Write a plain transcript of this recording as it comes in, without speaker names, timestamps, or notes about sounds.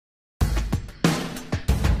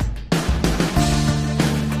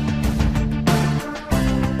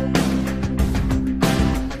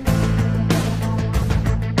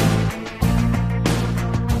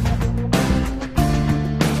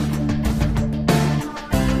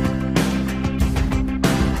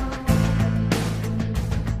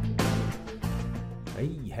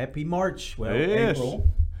happy March. Well, yes. April.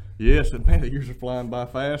 Yes, and man, the years are flying by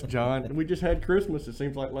fast, John. We just had Christmas, it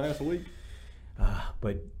seems like last week.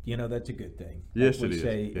 But, that's a good thing. Yes, like we it is.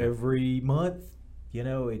 say every month,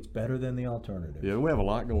 it's better than the alternative. Yeah, we have a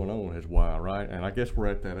lot going on as well, right? And I guess we're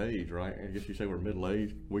at that age, right? I guess you say we're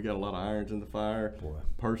middle-aged. We got a lot of irons in the fire. Boy.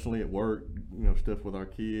 Personally at work, stuff with our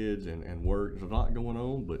kids and work. There's a lot going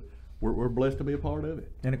on, but we're blessed to be a part of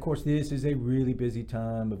it. And, of course, this is a really busy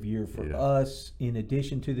time of year for us, in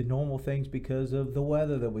addition to the normal things because of the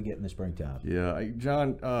weather that we get in the springtime. Yeah. Hey,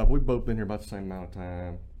 John, we've both been here about the same amount of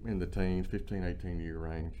time, in the teens, 15, 18-year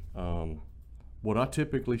range. What I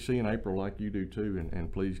typically see in April, like you do too,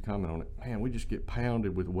 and please comment on it, man, we just get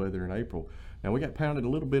pounded with weather in April. Now, we got pounded a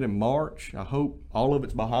little bit in March. I hope all of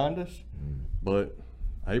it's behind us. But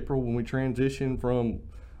April, when we transition from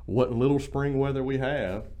what little spring weather we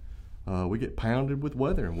have, we get pounded with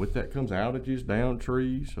weather, and with that comes outages, down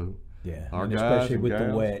trees. So our guys especially and with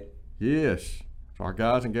gals, the wet. Yes, so our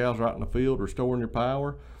guys and gals are out in the field restoring your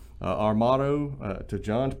power. Our motto, to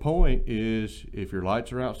John's point, is if your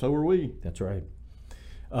lights are out, so are we. That's right.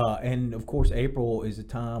 And of course, April is a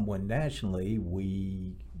time when nationally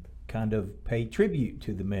we kind of pay tribute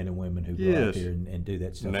to the men and women who go out there and do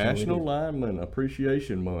that stuff. National Lineman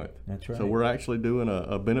Appreciation Month. That's right. So we're actually doing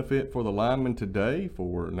a benefit for the linemen today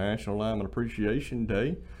for National Lineman Appreciation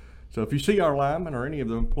Day. So if you see our linemen or any of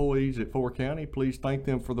the employees at Ford County, please thank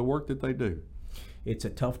them for the work that they do. It's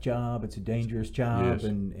a tough job. It's a dangerous job. Yes.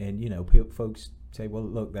 And folks say, well,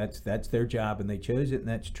 look, that's their job and they chose it, and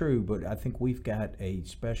that's true. But I think we've got a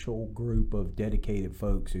special group of dedicated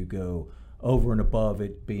folks who go over and above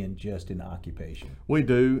it being just an occupation. We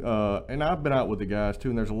do, and I've been out with the guys too,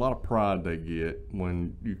 and there's a lot of pride they get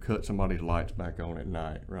when you cut somebody's lights back on at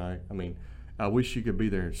night, right? I mean, I wish you could be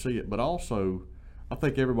there and see it, but also I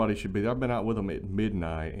think everybody should be there. I've been out with them at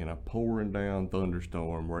midnight in a pouring down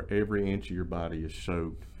thunderstorm where every inch of your body is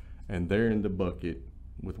soaked, and they're in the bucket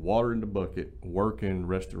with water in the bucket working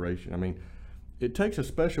restoration. I mean, it takes a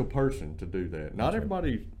special person to do that. Not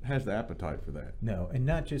everybody has the appetite for that. No, and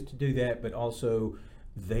not just to do that, but also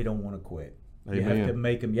they don't want to quit. Amen. You have to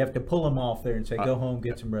make them. You have to pull them off there and say, "Go home,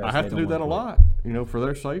 get some rest." I have to do that a lot, for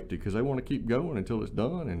their safety, because they want to keep going until it's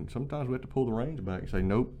done. And sometimes we have to pull the reins back and say,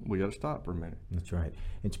 "Nope, we got to stop for a minute." That's right.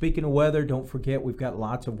 And speaking of weather, don't forget we've got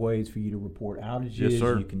lots of ways for you to report outages. Yes,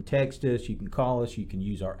 sir. You can text us, you can call us, you can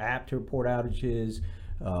use our app to report outages.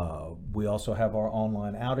 We also have our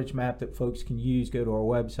online outage map that folks can use. Go to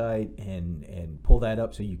our website and pull that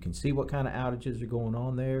up so you can see what kind of outages are going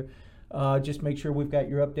on there. Just make sure we've got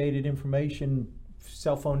your updated information,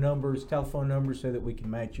 cell phone numbers, telephone numbers, so that we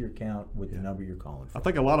can match your account with the number you're calling for. I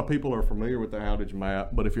think a lot of people are familiar with the outage map,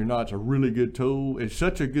 but if you're not, it's a really good tool. It's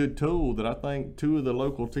such a good tool that I think 2 of the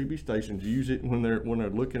local TV stations use it when they're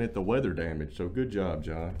looking at the weather damage. So good job,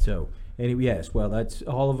 John. So, anyway, yes, well, that's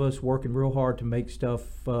all of us working real hard to make stuff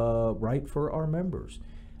right for our members.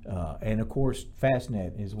 And of course,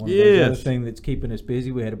 Fastnet is one of those other things that's keeping us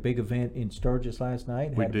busy. We had a big event in Sturgis last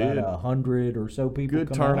night. We had did. About 100 or so people. Good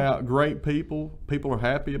come turnout, out. great people. People are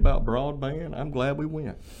happy about broadband. I'm glad we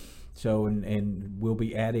went. So, and we'll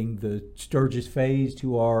be adding the Sturgis phase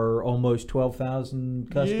to our almost 12,000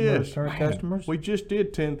 customers, current customers. We just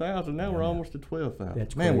did 10,000. Now we're almost to 12,000.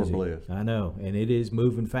 That's Man, crazy. we're blessed. I know, and it is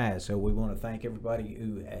moving fast. So we want to thank everybody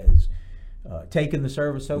who has taken the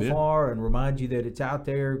service so far, and remind you that it's out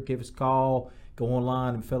there. Give us a call, go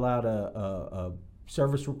online and fill out a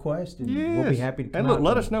service request, and we'll be happy to come out. And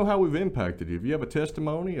let us know how we've impacted you. If you have a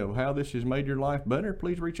testimony of how this has made your life better,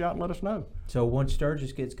 please reach out and let us know. So once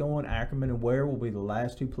Sturgis gets going, Ackerman and Ware will be the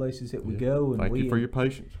last 2 places that we go. And Thank you for your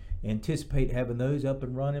patience. Anticipate having those up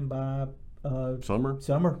and running by end of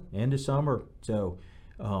summer. So,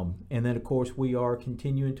 and then of course we are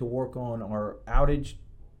continuing to work on our outage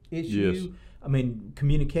issue. Yes. I mean,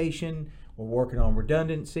 communication. We're working on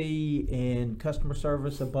redundancy and customer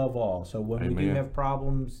service above all. So when we do have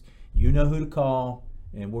problems, you know who to call,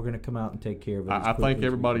 and we're going to come out and take care of it. I think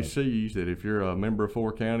everybody sees that if you're a member of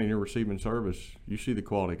Ford County and you're receiving service, you see the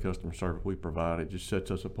quality of customer service we provide. It just sets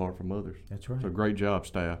us apart from others. That's right. So great job,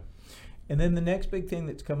 staff. And then the next big thing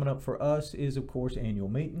that's coming up for us is, of course, annual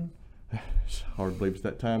meeting. It's hard to believe it's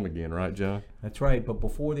that time again, right, John? That's right. But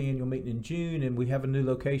before the annual meeting in June, and we have a new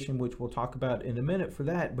location, which we'll talk about in a minute for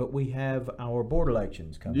that, but we have our board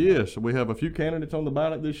elections coming up. Yes, we have a few candidates on the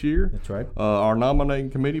ballot this year. That's right. Our nominating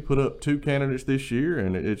committee put up 2 candidates this year,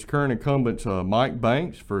 and it's current incumbents Mike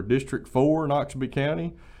Banks for District 4 in Oxby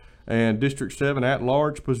County and District 7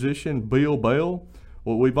 at-large position Bill Bell.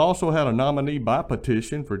 Well, we've also had a nominee by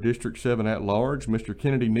petition for District 7 at-large, Mr.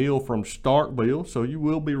 Kennedy Neal from Starkville. So you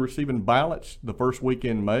will be receiving ballots the first week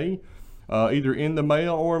in May. either in the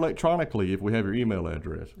mail or electronically if we have your email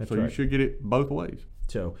address. That's so right. You should get it both ways.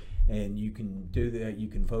 So, and you can do that. You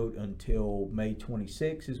can vote until May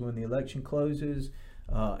 26 is when the election closes.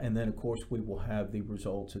 And then, of course, we will have the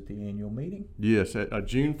results at the annual meeting. Yes,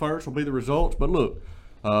 June 1st will be the results. But look,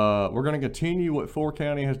 we're going to continue what 4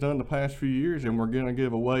 County has done the past few years, and we're going to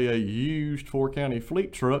give away a used 4 County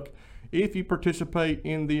fleet truck if you participate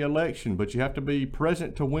in the election. But you have to be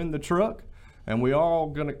present to win the truck, and we are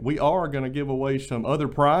going to give away some other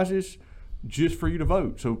prizes just for you to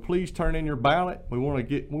vote. So please turn in your ballot. We want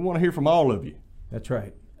to hear from all of you. That's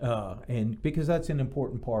right, and because that's an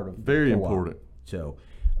important part of very important. So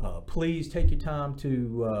please take your time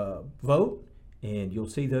to vote, and you'll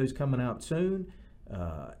see those coming out soon.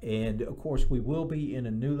 And of course, we will be in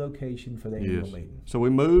a new location for the annual meeting. So we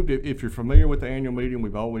moved. If you're familiar with the annual meeting,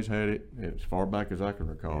 we've always had it as far back as I can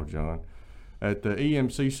recall, John, at the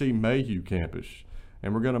EMCC Mayhew campus.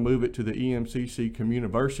 And we're going to move it to the EMCC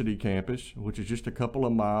Communiversity campus, which is just a couple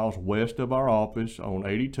of miles west of our office on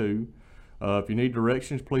 82. If you need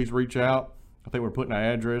directions, please reach out. I think we're putting our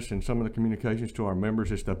address and some of the communications to our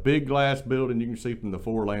members. It's the big glass building you can see from the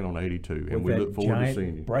 4 lane on 82, and we look forward to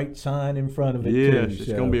seeing you. Bright sign in front of it. Yes, it's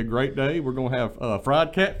going to be a great day. We're going to have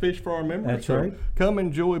fried catfish for our members. That's right. Come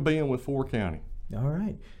enjoy being with 4 County. All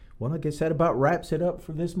right. Well, I guess that about wraps it up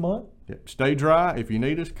for this month. Yep. Stay dry. If you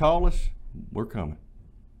need us, call us. We're coming.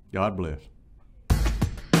 God bless.